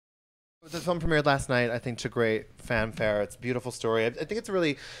The film premiered last night, I think, to great fanfare. It's a beautiful story. I think it's a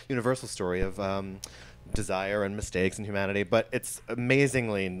really universal story of desire and mistakes and humanity, but it's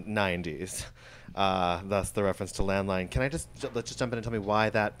amazingly 90s. Thus, the reference to Landline. Can I let's just jump in and tell me why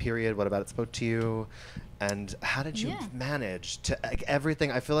that period? What about it spoke to you? And how did you manage to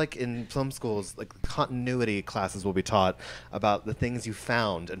everything? I feel like in film schools, like continuity classes will be taught about the things you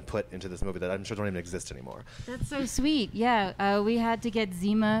found and put into this movie that I'm sure don't even exist anymore. That's so sweet. Yeah, we had to get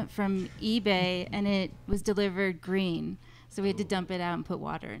Zima from eBay, and it was delivered green, so we had to dump it out and put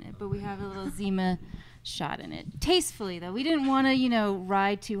water in it. But we have a little Zima shot in it, tastefully though. We didn't want to,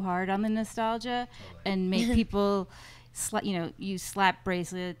 ride too hard on the nostalgia and make people. Use slap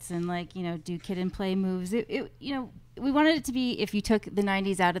bracelets and do kid and play moves. We wanted it to be, if you took the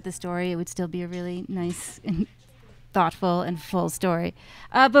 90s out of the story, it would still be a really nice and thoughtful and full story.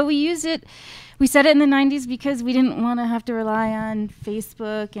 But we said it in the 90s because we didn't want to have to rely on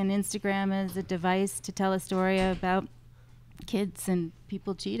Facebook and Instagram as a device to tell a story about kids and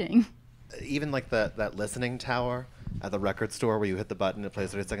people cheating. Even like that listening tower at the record store where you hit the button, it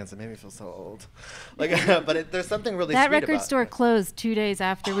plays 30 seconds. It made me feel so old. There's something really that sweet record about store it. closed 2 days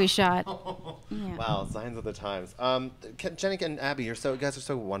after we shot. Yeah. Wow, signs of the times. Jenny and Abby, you guys are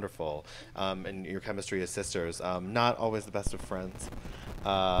so wonderful, and your chemistry as sisters. Not always the best of friends,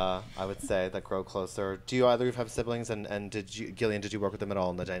 I would say, that grow closer. Do you either of you have siblings? And Gillian, did you work with them at all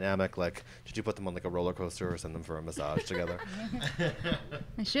in the dynamic? Did you put them on a roller coaster or send them for a massage together?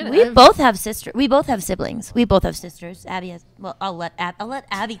 I should have. We both have siblings. We both have sisters. Abby has. Well, I'll let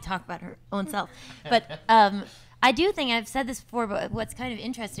Abby talk about her own self. But I do think I've said this before. But what's kind of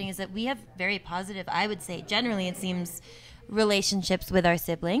interesting is that we have very positive. I would say generally it seems relationships with our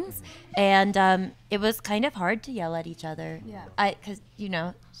siblings, and it was kind of hard to yell at each other. Yeah. Because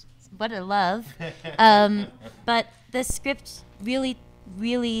what a love. But the script really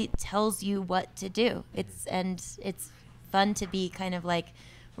tells you what to do. It's fun to be kind of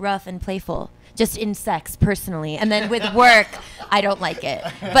rough and playful, just in sex personally, and then with work I don't like it,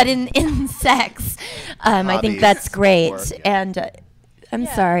 but in sex I think that's great. Work, yeah. And I'm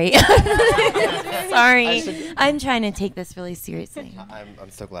sorry. Sorry. I'm trying to take this really seriously. I'm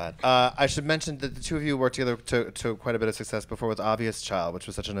so glad. I should mention that the two of you worked together to quite a bit of success before with Obvious Child, which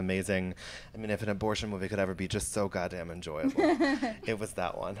was such an amazing, if an abortion movie could ever be just so goddamn enjoyable, it was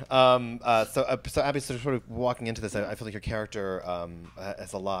that one. So Abby, sort of walking into this, I feel like your character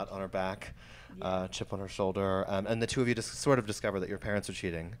has a lot on her back. Chip on her shoulder, and the two of you just sort of discover that your parents are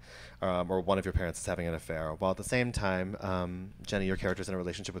cheating, or one of your parents is having an affair, while at the same time, Jenny, your character's in a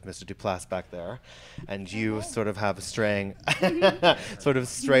relationship with Mr. Duplass back there, and you sort of have a straying, sort of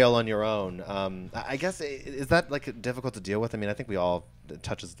strail on your own. I guess, is that difficult to deal with? I think we all, it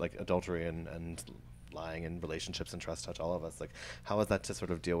touches adultery and lying in relationships and trust touch all of us. How is that to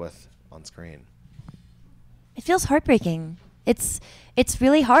sort of deal with on screen? It feels heartbreaking. It's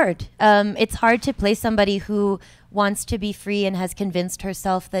really hard. It's hard to play somebody who wants to be free and has convinced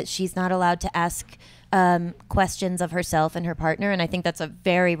herself that she's not allowed to ask questions of herself and her partner, and I think that's a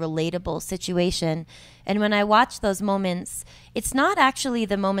very relatable situation. And when I watch those moments, it's not actually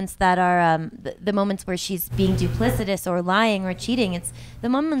the moments that are the moments where she's being duplicitous or lying or cheating. It's the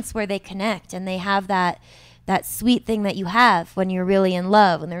moments where they connect and they have that sweet thing that you have when you're really in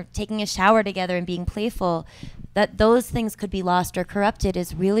love, when they're taking a shower together and being playful. That those things could be lost or corrupted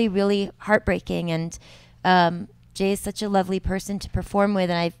is really, really heartbreaking. And Jay is such a lovely person to perform with,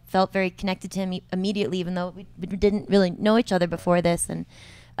 and I felt very connected to him immediately, even though we didn't really know each other before this. And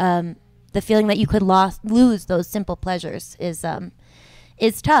the feeling that you could lose those simple pleasures is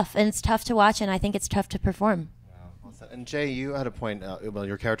tough, and it's tough to watch, and I think it's tough to perform. And Jay, you had a point,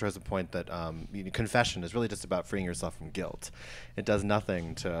 your character has a point that confession is really just about freeing yourself from guilt. It does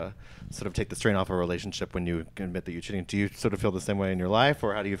nothing to sort of take the strain off a relationship when you admit that you're cheating. Do you sort of feel the same way in your life,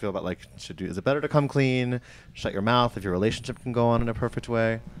 or how do you feel about is it better to come clean, shut your mouth if your relationship can go on in a perfect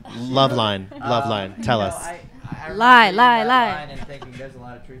way? Love line, tell us. I lie. And thinking there's a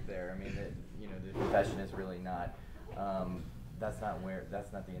lot of truth there. The confession is really not. That's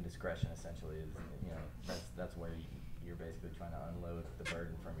not the indiscretion. Essentially, that's where you're basically trying to unload the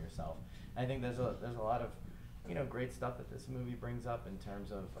burden from yourself. I think there's a lot of great stuff that this movie brings up in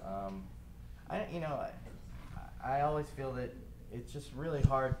terms of I always feel that it's just really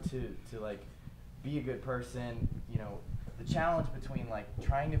hard to be a good person. The challenge between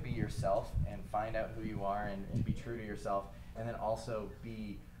trying to be yourself and find out who you are and be true to yourself, and then also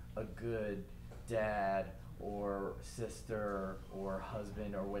be a good dad or sister or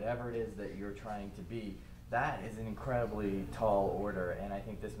husband or whatever it is that you're trying to be. That is an incredibly tall order, and I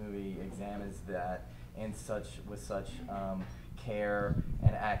think this movie examines that with such care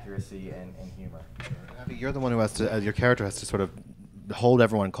and accuracy and humor. You're the one who has to, your character has to sort of hold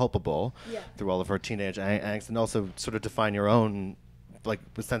everyone culpable through all of her teenage angst, and also sort of define your own like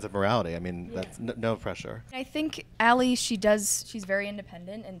sense of morality. I mean, that's no pressure. I think Allie, she's very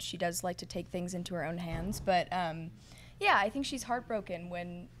independent and she does like to take things into her own hands. But yeah, I think she's heartbroken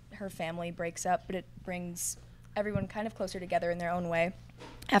when her family breaks up, but it brings everyone kind of closer together in their own way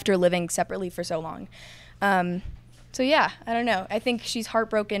after living separately for so long. So yeah, I don't know. I think she's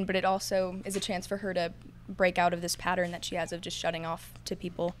heartbroken, but it also is a chance for her to break out of this pattern that she has of just shutting off to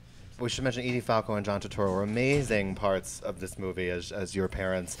people. We should mention Edie Falco and John Turturro were amazing parts of this movie as your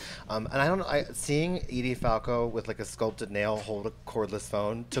parents. And I don't know, seeing Edie Falco with like a sculpted nail hold a cordless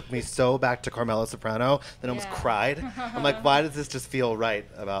phone took me so back to Carmela Soprano that I almost cried. I'm like, why does this just feel right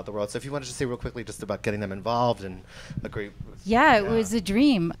about the world? So if you wanted to say real quickly just about getting them involved and agree. Yeah, it was a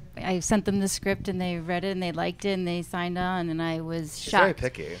dream. I sent them the script and they read it and they liked it and they signed on and I was She's shocked.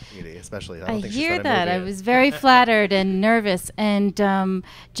 very picky, Edie, especially. I don't think hear she's that. I was very flattered and nervous. And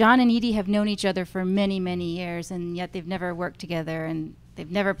John and Edie have known each other for many, many years, and yet they've never worked together and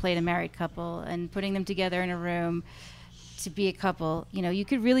they've never played a married couple. And putting them together in a room to be a couple, you know, you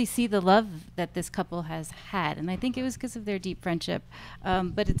could really see the love that this couple has had. And I think it was because of their deep friendship.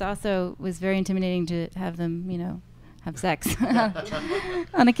 But it also was very intimidating to have them, you know, have sex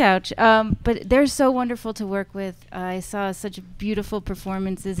on a couch. But they're so wonderful to work with. I saw such beautiful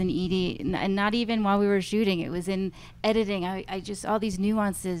performances in Edie, and not even while we were shooting. It was in editing. I just, all these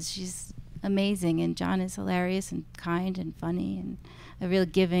nuances. She's amazing. And John is hilarious and kind and funny and a real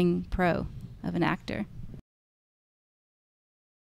giving pro of an actor.